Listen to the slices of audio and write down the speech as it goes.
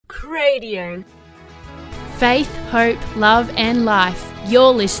Cradio. Faith, hope, love and life.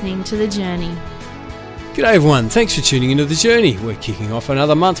 You're listening to The Journey. G'day everyone, thanks for tuning into The Journey. We're kicking off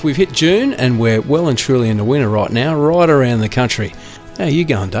another month. We've hit June and we're well and truly into winter right now, right around the country. How you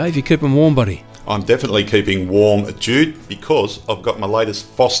going, Dave? You keeping warm, buddy? I'm definitely keeping warm, Jude, because I've got my latest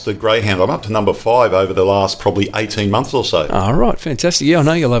Foster Greyhound. I'm up to number 5 over the last probably 18 months or so. Oh, right, fantastic. Yeah, I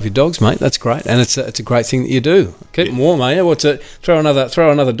know you love your dogs, mate. That's great, and it's a great thing that you do. Keep them warm, eh? What's it? Throw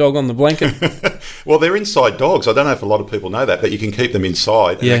another dog on the blanket. Well, they're inside dogs. I don't know if a lot of people know that, but you can keep them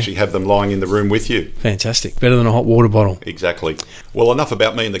inside and actually have them lying in the room with you. Fantastic. Better than a hot water bottle. Exactly. Well, enough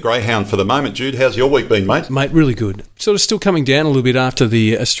about me and the Greyhound for the moment. Jude, how's your week been, mate? Mate, really good. Sort of still coming down a little bit after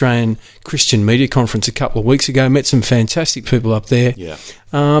the Australian Christian Media Conference a couple of weeks ago. Met some fantastic people up there. Yeah.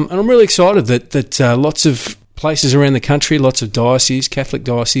 And I'm really excited that lots of places around the country, lots of dioceses, Catholic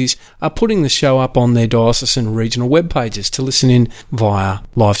dioceses, are putting the show up on their diocesan regional web pages to listen in via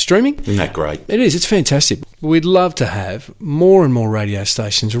live streaming. Isn't that great? It is. It's fantastic. We'd love to have more and more radio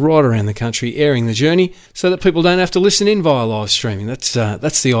stations right around the country airing The Journey so that people don't have to listen in via live streaming. That's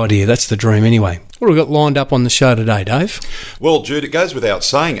the idea. That's the dream anyway. What have we got lined up on the show today, Dave? Well, Jude, it goes without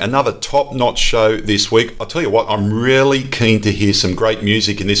saying, another top-notch show this week. I'll tell you what, I'm really keen to hear some great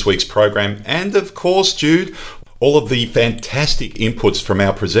music in this week's program. And, of course, Jude, all of the fantastic inputs from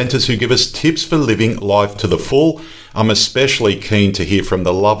our presenters who give us tips for living life to the full. I'm especially keen to hear from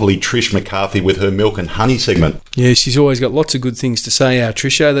the lovely Trish McCarthy with her Milk and Honey segment. Yeah, she's always got lots of good things to say, our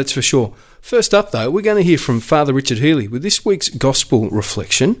Trisha, that's for sure. First up, though, we're going to hear from Father Richard Healy with this week's Gospel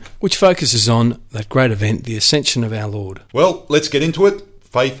Reflection, which focuses on that great event, the Ascension of our Lord. Well, let's get into it.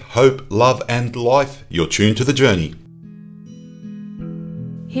 Faith, hope, love and life. You're tuned to The Journey.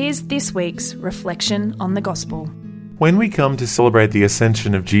 Here's this week's Reflection on the Gospel. When we come to celebrate the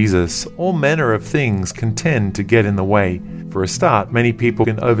ascension of Jesus, all manner of things can tend to get in the way. For a start, many people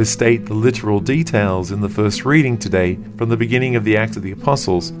can overstate the literal details in the first reading today from the beginning of the Acts of the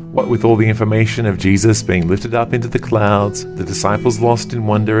Apostles, what with all the information of Jesus being lifted up into the clouds, the disciples lost in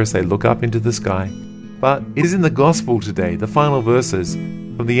wonder as they look up into the sky. But it is in the Gospel today, the final verses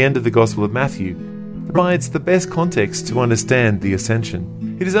from the end of the Gospel of Matthew, that provides the best context to understand the ascension.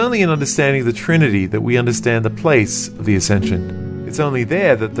 It is only in understanding the Trinity that we understand the place of the ascension. It's only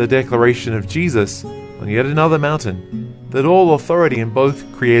there that the declaration of Jesus on yet another mountain, that all authority in both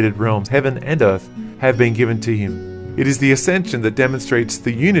created realms, heaven and earth, have been given to him. It is the ascension that demonstrates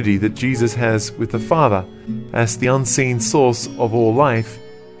the unity that Jesus has with the Father as the unseen source of all life,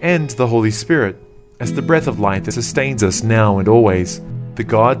 and the Holy Spirit as the breath of life that sustains us now and always. The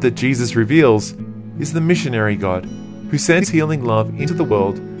God that Jesus reveals is the missionary God, who sends healing love into the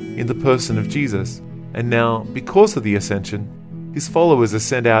world in the person of Jesus. And now, because of the ascension, his followers are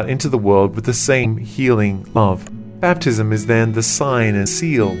sent out into the world with the same healing love. Baptism is then the sign and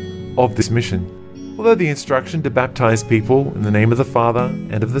seal of this mission. Although the instruction to baptize people in the name of the Father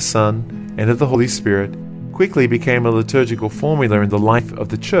and of the Son and of the Holy Spirit quickly became a liturgical formula in the life of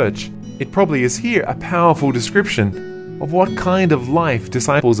the Church, it probably is here a powerful description of what kind of life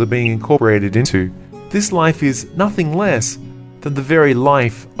disciples are being incorporated into. This life is nothing less than the very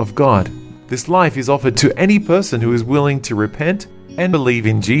life of God. This life is offered to any person who is willing to repent and believe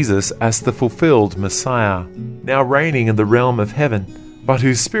in Jesus as the fulfilled Messiah, now reigning in the realm of heaven, but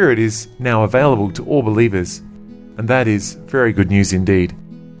whose Spirit is now available to all believers. And that is very good news indeed.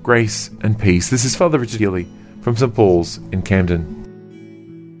 Grace and peace. This is Father Richard Healy from St. Paul's in Camden.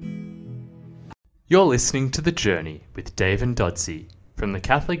 You're listening to The Journey with Dave and Dodsey from the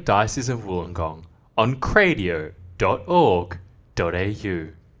Catholic Diocese of Wollongong on cradio.org.au.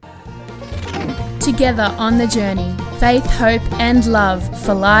 Together on The Journey, faith, hope and love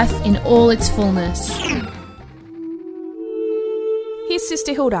for life in all its fullness. Here's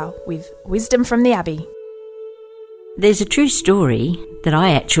Sister Hilda with Wisdom from the Abbey. There's a true story that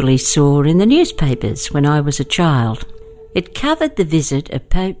I actually saw in the newspapers when I was a child. It covered the visit of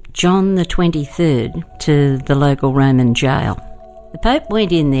Pope John the 23rd to the local Roman jail. The Pope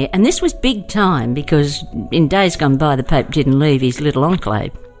went in there, and this was big time because in days gone by the Pope didn't leave his little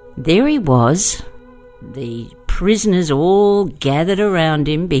enclave. There he was, the prisoners all gathered around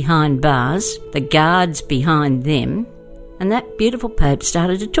him behind bars, the guards behind them, and that beautiful Pope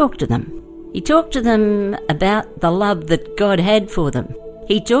started to talk to them. He talked to them about the love that God had for them.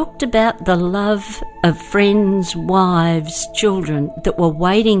 He talked about the love of friends, wives, children that were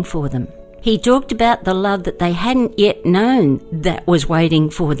waiting for them. He talked about the love that they hadn't yet known that was waiting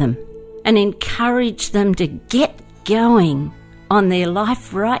for them, and encouraged them to get going on their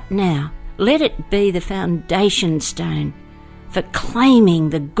life right now. Let it be the foundation stone for claiming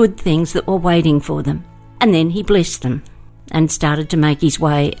the good things that were waiting for them. And then he blessed them. and started to make his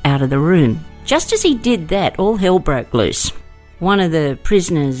way out of the room. Just as he did that, all hell broke loose. One of the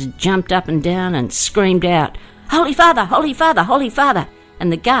prisoners jumped up and down and screamed out, "Holy Father, Holy Father, Holy Father!"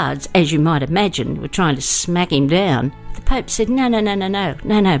 And the guards, as you might imagine, were trying to smack him down. The Pope said,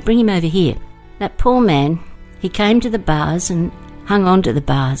 No, bring him over here. That poor man, he came to the bars and hung on to the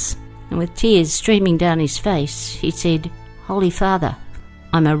bars. And with tears streaming down his face, he said, "Holy Father,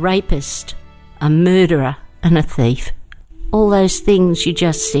 I'm a rapist, a murderer and a thief. All those things you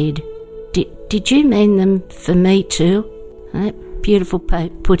just said, did you mean them for me too?" And that beautiful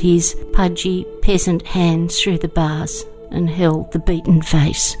Pope put his pudgy peasant hands through the bars and held the beaten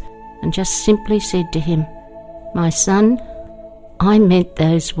face and just simply said to him, "My son, I meant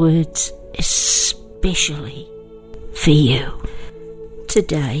those words especially for you.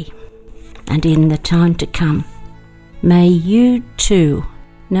 Today and in the time to come, may you too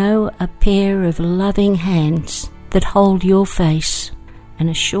know a pair of loving hands that hold your face and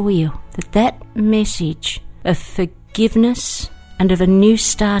assure you that that message of forgiveness and of a new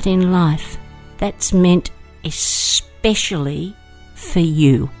start in life, that's meant especially for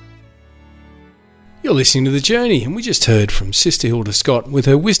you." You're listening to The Journey, and we just heard from Sister Hilda Scott with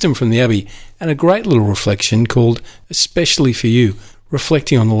her Wisdom from the Abbey and a great little reflection called Especially for You,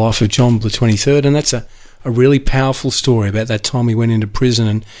 reflecting on the life of John the 23rd, and that's a really powerful story about that time he went into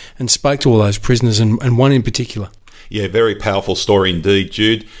prison and spoke to all those prisoners, and one in particular. Yeah, very powerful story indeed,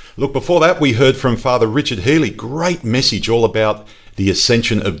 Jude. Look, before that we heard from Father Richard Healy. Great message all about the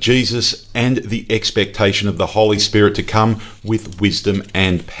ascension of Jesus and the expectation of the Holy Spirit to come with wisdom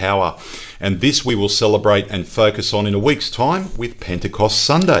and power. And this we will celebrate and focus on in a week's time with Pentecost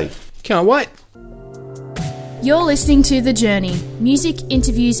Sunday. Can't wait. You're listening to The Journey, music,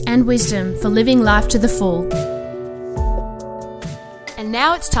 interviews and wisdom for living life to the full. And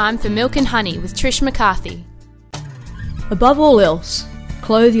now it's time for Milk and Honey with Trish McCarthy. Above all else,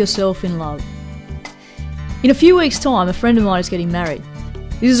 clothe yourself in love. In a few weeks' time, a friend of mine is getting married.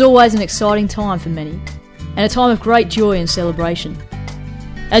 This is always an exciting time for many, and a time of great joy and celebration.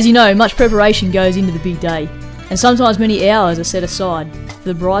 As you know, much preparation goes into the big day, and sometimes many hours are set aside for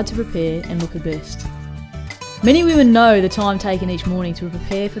the bride to prepare and look her best. Many women know the time taken each morning to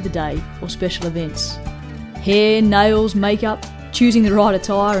prepare for the day or special events. Hair, nails, makeup, choosing the right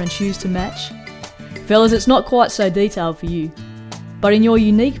attire and shoes to match. Fellas, it's not quite so detailed for you, but in your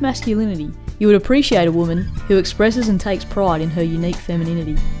unique masculinity, you would appreciate a woman who expresses and takes pride in her unique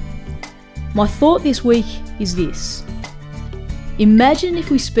femininity. My thought this week is this. Imagine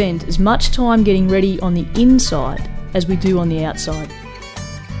if we spent as much time getting ready on the inside as we do on the outside.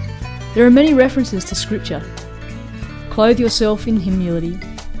 There are many references to Scripture. Clothe yourself in humility.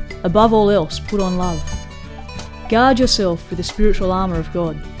 Above all else, put on love. Guard yourself with the spiritual armour of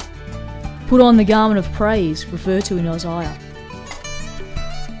God. Put on the garment of praise referred to in Isaiah.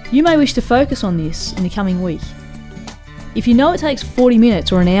 You may wish to focus on this in the coming week. If you know it takes 40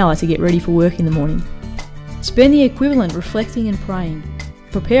 minutes or an hour to get ready for work in the morning, spend the equivalent reflecting and praying,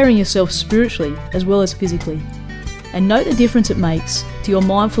 preparing yourself spiritually as well as physically, and note the difference it makes to your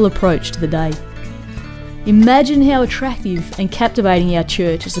mindful approach to the day. Imagine how attractive and captivating our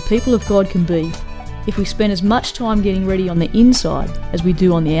church as the people of God can be if we spend as much time getting ready on the inside as we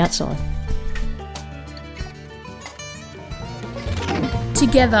do on the outside.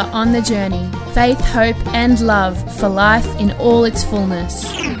 Together on the journey, faith, hope and love for life in all its fullness.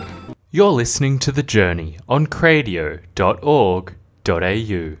 You're listening to The Journey on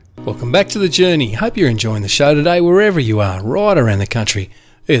cradio.org.au. Welcome back to The Journey. Hope you're enjoying the show today wherever you are, right around the country,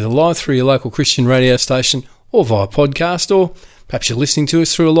 either live through your local Christian radio station or via podcast, or perhaps you're listening to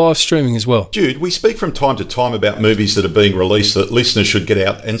us through a live streaming as well. Jude, we speak from time to time about movies that are being released that listeners should get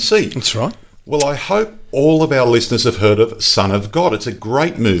out and see. That's right. Well, I hope all of our listeners have heard of Son of God. It's a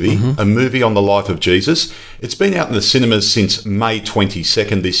great movie, a movie on the life of Jesus. It's been out in the cinemas since May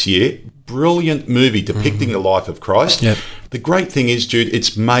 22nd this year. Brilliant movie depicting the life of Christ. Yep. The great thing is, Jude,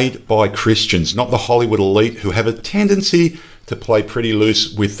 it's made by Christians, not the Hollywood elite who have a tendency to play pretty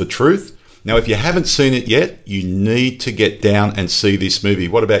loose with the truth. Now, if you haven't seen it yet, you need to get down and see this movie.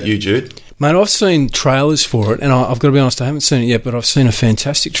 What about you, Jude? Mate, I've seen trailers for it, and I've got to be honest, I haven't seen it yet, but I've seen a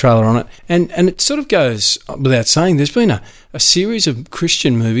fantastic trailer on it. And it sort of goes without saying, there's been a series of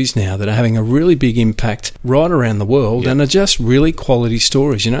Christian movies now that are having a really big impact right around the world, and are just really quality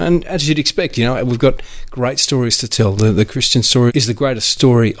stories, you know. And as you'd expect, you know, we've got great stories to tell. The Christian story is the greatest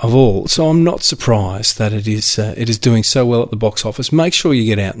story of all, so I'm not surprised that it is doing so well at the box office. Make sure you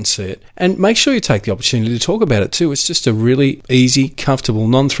get out and see it, and make sure you take the opportunity to talk about it too. It's just a really easy, comfortable,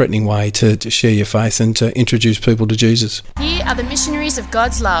 non-threatening way to share your faith and to introduce people to Jesus. Here are the missionaries of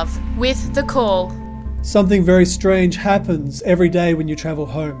God's love with The Call. Something very strange happens every day when you travel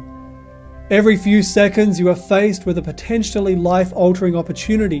home. Every few seconds you are faced with a potentially life-altering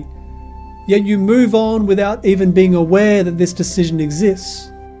opportunity, yet you move on without even being aware that this decision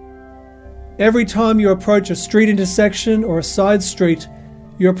exists. Every time you approach a street intersection or a side street,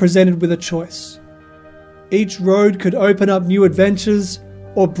 you are presented with a choice. Each road could open up new adventures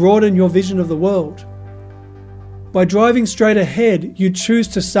or broaden your vision of the world. By driving straight ahead, you choose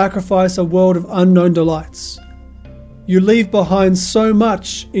to sacrifice a world of unknown delights. You leave behind so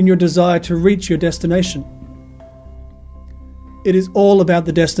much in your desire to reach your destination. It is all about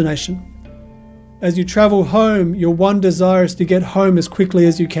the destination. As you travel home, your one desire is to get home as quickly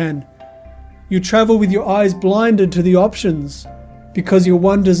as you can. You travel with your eyes blinded to the options because your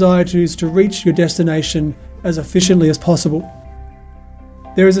one desire is to reach your destination as efficiently as possible.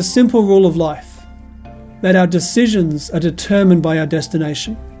 There is a simple rule of life, that our decisions are determined by our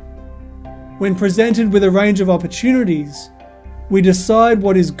destination. When presented with a range of opportunities, we decide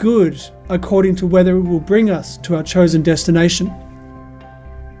what is good according to whether it will bring us to our chosen destination.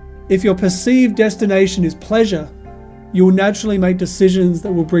 If your perceived destination is pleasure, you will naturally make decisions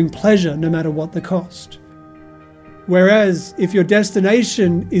that will bring pleasure no matter what the cost. Whereas if your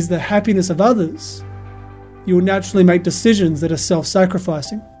destination is the happiness of others, you will naturally make decisions that are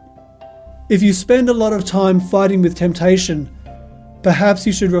self-sacrificing. If you spend a lot of time fighting with temptation, perhaps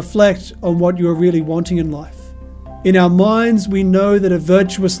you should reflect on what you are really wanting in life. In our minds, we know that a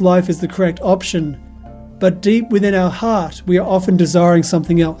virtuous life is the correct option, but deep within our heart, we are often desiring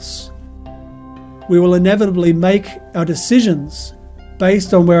something else. We will inevitably make our decisions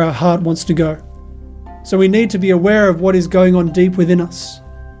based on where our heart wants to go. So we need to be aware of what is going on deep within us.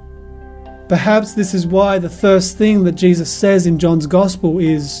 Perhaps this is why the first thing that Jesus says in John's Gospel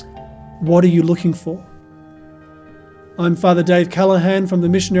is, "What are you looking for?" I'm Father Dave Callahan from the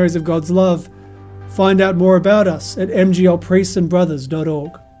Missionaries of God's Love. Find out more about us at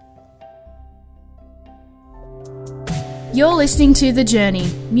mglpriestsandbrothers.org. You're listening to The Journey,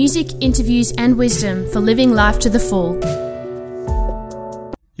 music, interviews and wisdom for living life to the full.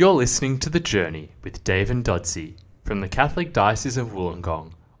 You're listening to The Journey with Dave and Dodsey from the Catholic Diocese of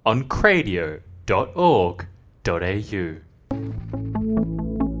Wollongong on cradio.org.au.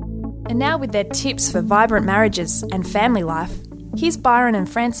 And now with their tips for vibrant marriages and family life, here's Byron and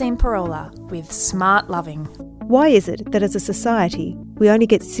Francine Parola with Smart Loving. Why is it that as a society, we only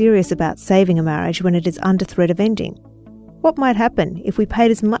get serious about saving a marriage when it is under threat of ending? What might happen if we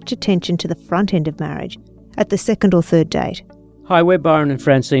paid as much attention to the front end of marriage at the second or third date? Hi, we're Byron and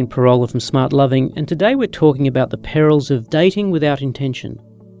Francine Parola from Smart Loving, and today we're talking about the perils of dating without intention.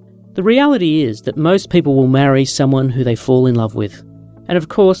 The reality is that most people will marry someone who they fall in love with. And of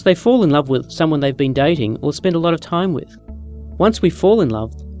course, they fall in love with someone they've been dating or spend a lot of time with. Once we fall in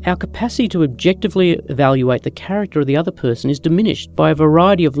love, our capacity to objectively evaluate the character of the other person is diminished by a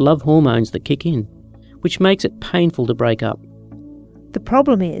variety of love hormones that kick in, which makes it painful to break up. The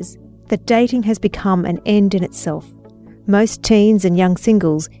problem is that dating has become an end in itself. Most teens and young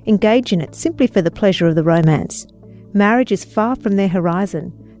singles engage in it simply for the pleasure of the romance. Marriage is far from their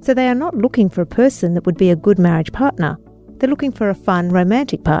horizon, so they are not looking for a person that would be a good marriage partner. They're looking for a fun,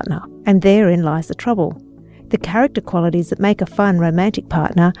 romantic partner, and therein lies the trouble. The character qualities that make a fun, romantic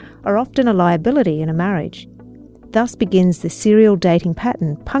partner are often a liability in a marriage. Thus begins the serial dating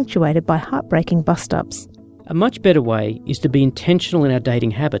pattern punctuated by heartbreaking bust-ups. A much better way is to be intentional in our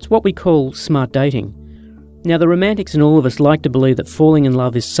dating habits, what we call smart dating. Now, the romantics in all of us like to believe that falling in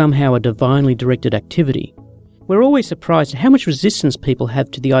love is somehow a divinely directed activity. We're always surprised at how much resistance people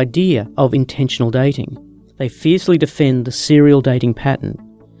have to the idea of intentional dating. They fiercely defend the serial dating pattern.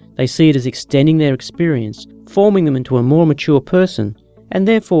 They see it as extending their experience, forming them into a more mature person, and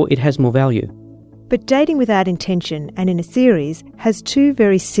therefore it has more value. But dating without intention and in a series has two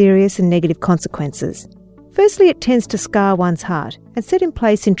very serious and negative consequences. Firstly, it tends to scar one's heart and set in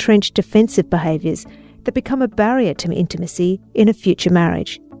place entrenched defensive behaviours that become a barrier to intimacy in a future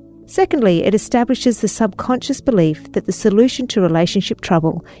marriage. Secondly, it establishes the subconscious belief that the solution to relationship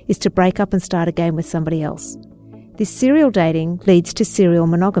trouble is to break up and start again with somebody else. This serial dating leads to serial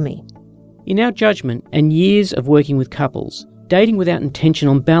monogamy. In our judgment and years of working with couples, dating without intention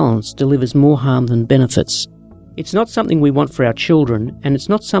on balance delivers more harm than benefits. It's not something we want for our children, and it's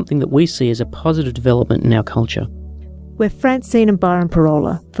not something that we see as a positive development in our culture. We're Francine and Byron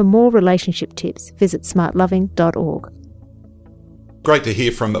Parola. For more relationship tips, visit smartloving.org. Great to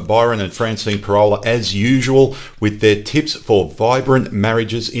hear from Byron and Francine Parola as usual with their tips for vibrant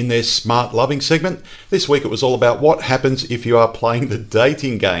marriages in their Smart Loving segment. This week it was all about what happens if you are playing the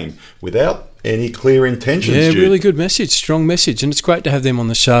dating game without Any clear intentions, Yeah, Jude? really good message, strong message. And it's great to have them on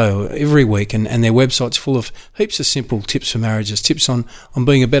the show every week. And their website's full of heaps of simple tips for marriages, tips on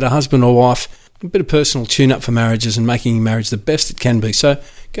being a better husband or wife, a bit of personal tune-up for marriages and making marriage the best it can be. So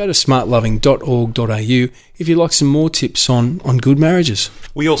go to smartloving.org.au if you'd like some more tips on good marriages.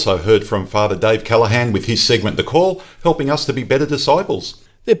 We also heard from Father Dave Callahan with his segment The Call, helping us to be better disciples.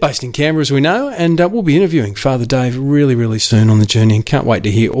 They're based in Canberra, as we know, and we'll be interviewing Father Dave really, really soon on the journey, and can't wait to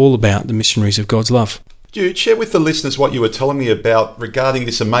hear all about the missionaries of God's love. Jude, share with the listeners what you were telling me about regarding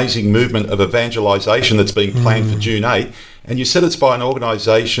this amazing movement of evangelisation that's being planned for June 8, and you said it's by an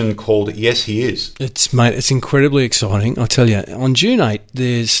organisation called Yes He Is. It's incredibly exciting. I tell you, on June 8,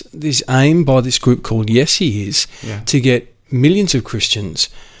 there's this aim by this group called Yes He Is to get millions of Christians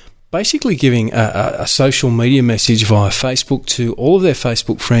basically giving a social media message via Facebook to all of their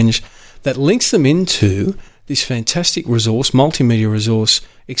Facebook friends that links them into this fantastic resource, multimedia resource,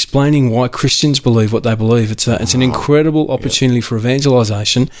 explaining why Christians believe what they believe. It's an incredible opportunity for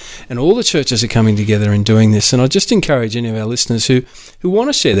evangelisation, and all the churches are coming together and doing this. And I just encourage any of our listeners who want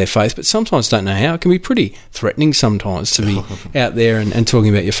to share their faith but sometimes don't know how. It can be pretty threatening sometimes to be out there and talking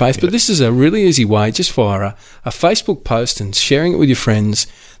about your faith. But this is a really easy way, just via a Facebook post and sharing it with your friends,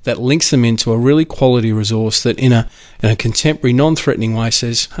 that links them into a really quality resource that in a contemporary, non-threatening way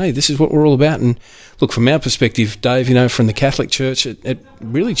says, hey, this is what we're all about. And look, from our perspective, Dave, from the Catholic Church, it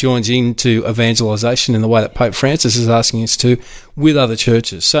really joins into evangelisation in the way that Pope Francis is asking us to with other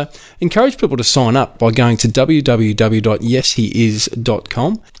churches. So encourage people to sign up by going to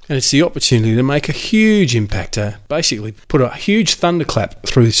www.yesheis.com, and it's the opportunity to make a huge impact, basically put a huge thunderclap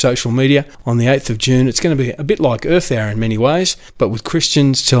through social media on the 8th of June. It's going to be a bit like Earth Hour in many ways, but with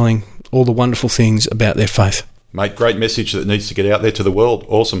Christians telling all the wonderful things about their faith. Mate, great message that needs to get out there to the world.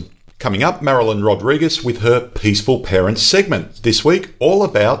 Awesome. Coming up, Marilyn Rodriguez with her Peaceful Parents segment. This week, all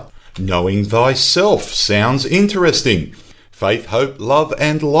about knowing thyself. Sounds interesting. Faith, hope, love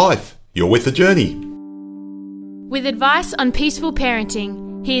and life. You're with The Journey. With advice on peaceful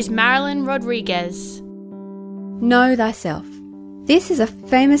parenting, here's Marilyn Rodriguez. Know thyself. This is a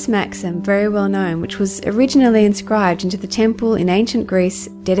famous maxim, very well known, which was originally inscribed into the temple in ancient Greece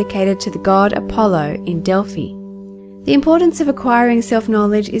dedicated to the god Apollo in Delphi. The importance of acquiring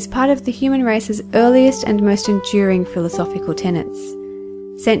self-knowledge is part of the human race's earliest and most enduring philosophical tenets.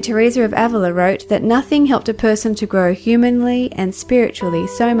 St. Teresa of Avila wrote that nothing helped a person to grow humanly and spiritually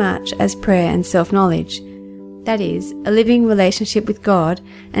so much as prayer and self-knowledge. That is, a living relationship with God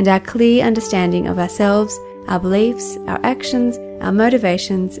and our clear understanding of ourselves, our beliefs, our actions, our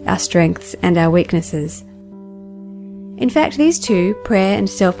motivations, our strengths and our weaknesses. In fact, these two, prayer and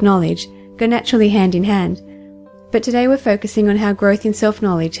self-knowledge, go naturally hand in hand. But today we're focusing on how growth in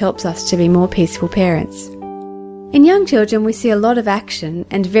self-knowledge helps us to be more peaceful parents. In young children, we see a lot of action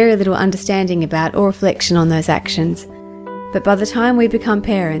and very little understanding about or reflection on those actions. But by the time we become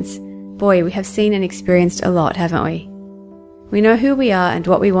parents, boy, we have seen and experienced a lot, haven't we? We know who we are and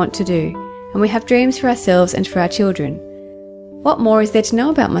what we want to do, and we have dreams for ourselves and for our children. What more is there to know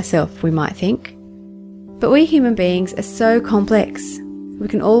about myself, we might think? But we human beings are so complex. We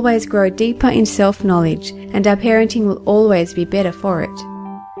can always grow deeper in self-knowledge, and our parenting will always be better for it.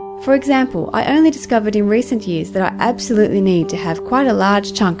 For example, I only discovered in recent years that I absolutely need to have quite a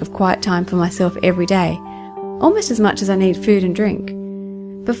large chunk of quiet time for myself every day, almost as much as I need food and drink.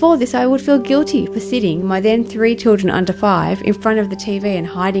 Before this, I would feel guilty for sitting my then 3 children under 5 in front of the TV and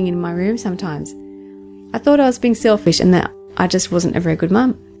hiding in my room sometimes. I thought I was being selfish and that I just wasn't a very good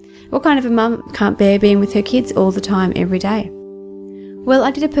mum. What kind of a mum can't bear being with her kids all the time every day? Well,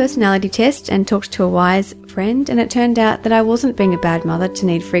 I did a personality test and talked to a wise friend, and it turned out that I wasn't being a bad mother to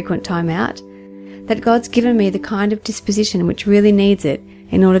need frequent time out, that God's given me the kind of disposition which really needs it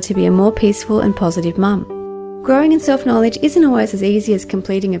in order to be a more peaceful and positive mum. Growing in self-knowledge isn't always as easy as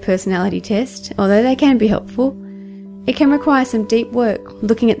completing a personality test, although they can be helpful. It can require some deep work,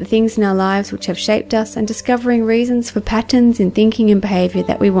 looking at the things in our lives which have shaped us and discovering reasons for patterns in thinking and behaviour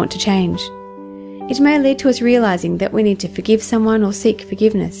that we want to change. It may lead to us realising that we need to forgive someone or seek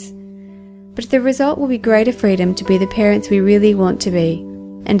forgiveness. But the result will be greater freedom to be the parents we really want to be,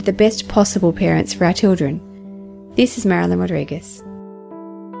 and the best possible parents for our children. This is Marilyn Rodriguez.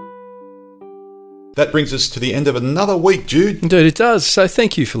 That brings us to the end of another week, Jude. Indeed it does. So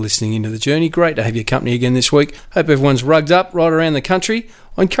thank you for listening into The Journey. Great to have your company again this week. Hope everyone's rugged up right around the country.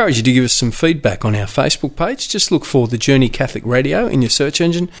 I encourage you to give us some feedback on our Facebook page. Just look for The Journey Catholic Radio in your search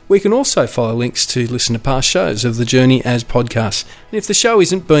engine. We can also follow links to listen to past shows of The Journey as podcasts. And if the show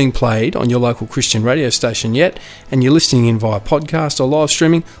isn't being played on your local Christian radio station yet, and you're listening in via podcast or live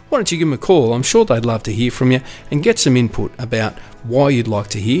streaming, why don't you give them a call? I'm sure they'd love to hear from you and get some input about why you'd like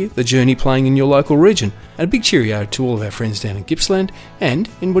to hear The Journey playing in your local region. And a big cheerio to all of our friends down in Gippsland and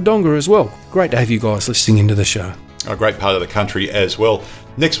in Wodonga as well. Great to have you guys listening into the show. A great part of the country as well.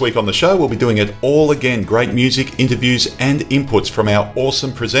 Next week on the show, we'll be doing it all again. Great music, interviews and inputs from our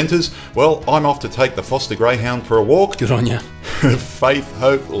awesome presenters. Well, I'm off to take the Foster Greyhound for a walk. Good on you. Faith,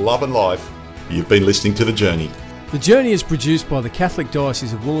 hope, love and life. You've been listening to The Journey. The Journey is produced by the Catholic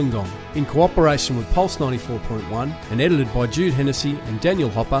Diocese of Wollongong in cooperation with Pulse 94.1 and edited by Jude Hennessy and Daniel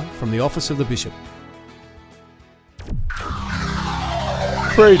Hopper from the Office of the Bishop.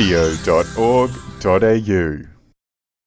 Radio.org.au